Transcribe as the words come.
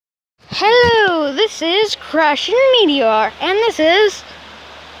this is Crushing Meteor, and this is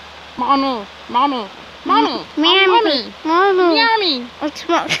Mommy. Mammy. It's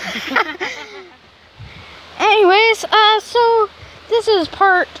Anyways, so this is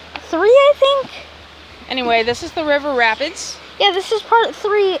part 3, I think. Anyway, this is the River Rapids. Yeah, this is part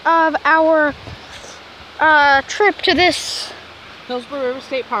 3 of our trip to this Hillsborough River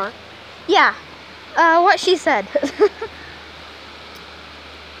State Park. Yeah, what she said.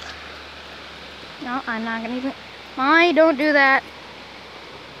 No, I'm not gonna even. Don't do that.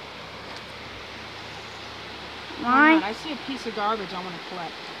 I see a piece of garbage I want to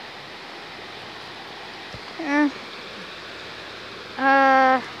collect. I'm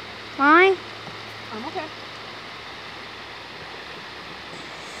okay.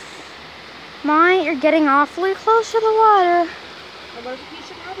 You're getting awfully close to the water. Well, there's a piece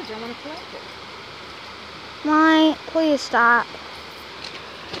of garbage I want to collect it. Please stop.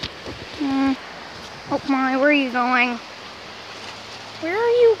 Oh my, where are you going? Where are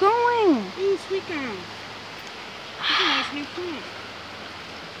you going? Ooh, sweet gum. That's a nice new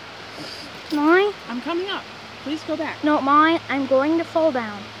plant. I'm coming up. Please go back. No, I'm going to fall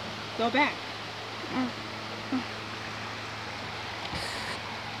down. Go back.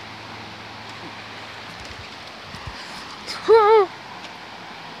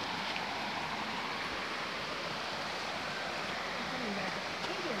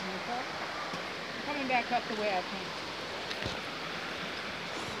 Coming back up the way I came.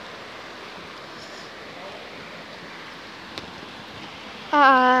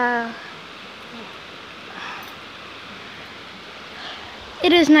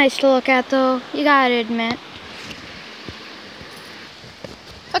 It is nice to look at, though. You gotta admit.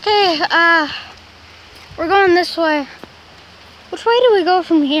 Okay, we're going this way. Which way do we go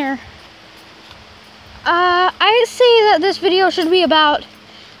from here? I say that this video should be about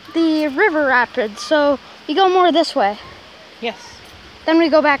the river rapids, so we go more this way. Yes. Then we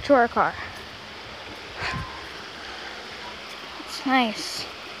go back to our car. It's nice.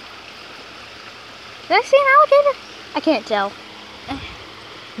 Did I see an alligator? I can't tell.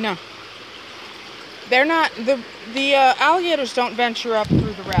 No. They're not, the alligators don't venture up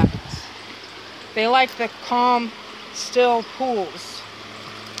through the rapids. They like the calm, still pools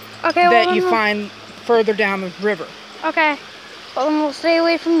that you find further down the river. Okay. Well, then we'll stay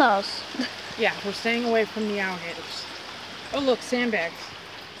away from those. Yeah, we're staying away from the alligators. Oh, look, sandbags.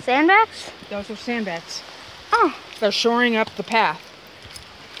 Sandbags? Those are sandbags. Oh. They're shoring up the path.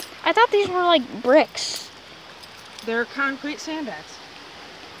 I thought these were like bricks. They're concrete sandbags.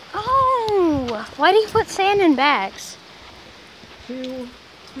 Oh, why do you put sand in bags? To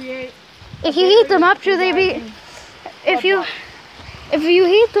create. If you heat them up, do they be? If you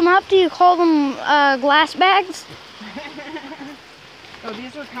heat them up, do you call them glass bags? Oh,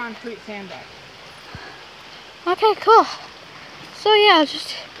 these are concrete sandbags. Okay, cool. So yeah,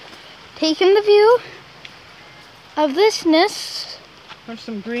 just taking the view of thisness. There's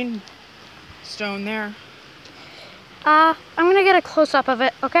some green stone there. I'm gonna get a close-up of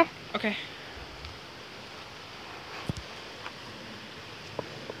it, okay? Okay.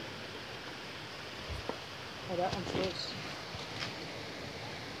 Oh, that one's loose.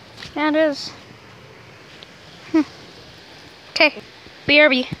 Yeah, it is. Okay,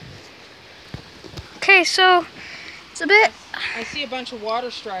 BRB. Okay, so it's a bit... I see a bunch of water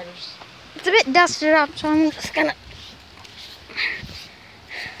striders. It's a bit dusted up, so I'm just gonna...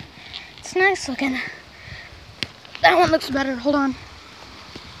 It's nice looking. That one looks better. Hold on.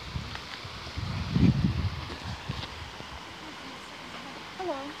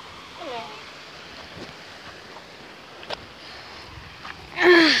 Hello.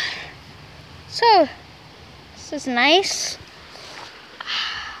 So, this is nice.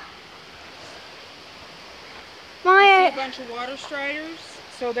 I see a bunch of water striders.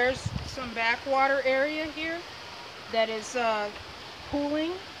 So there's some backwater area here that is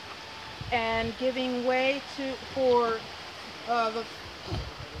pooling and giving way for the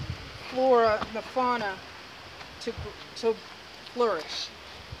flora, the fauna to flourish.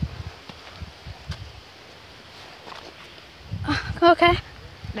 Okay.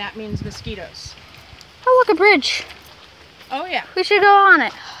 That means mosquitoes. Oh, look, a bridge. Oh yeah. We should go on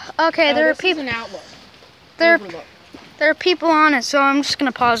it. Okay, there are people. This is an outlook. There are people on it, so I'm just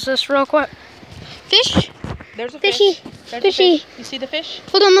gonna pause this real quick. Fish? There's a fishy. fish. There's Fishy. A fish. You see the fish?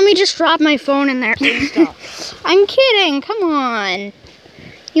 Hold on, let me just drop my phone in there. Please stop. I'm kidding. Come on.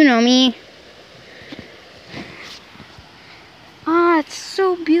 You know me. Ah, it's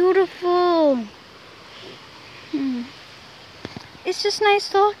so beautiful. It's just nice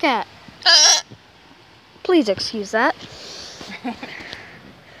to look at. Please excuse that.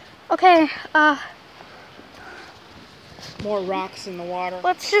 Okay, More rocks in the water.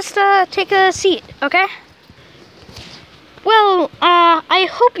 let's just take a seat, okay? Well, I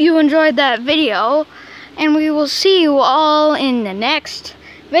hope you enjoyed that video, and we will see you all in the next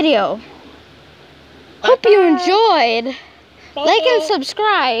video. Hope you enjoyed. Like and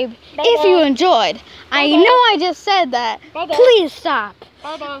subscribe if you enjoyed. I know I just said that. Please stop.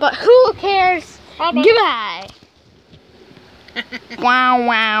 But who cares? Goodbye. Wow,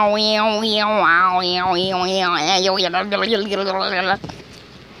 wow, wow, wow, wow, wow, wow.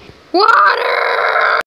 Water!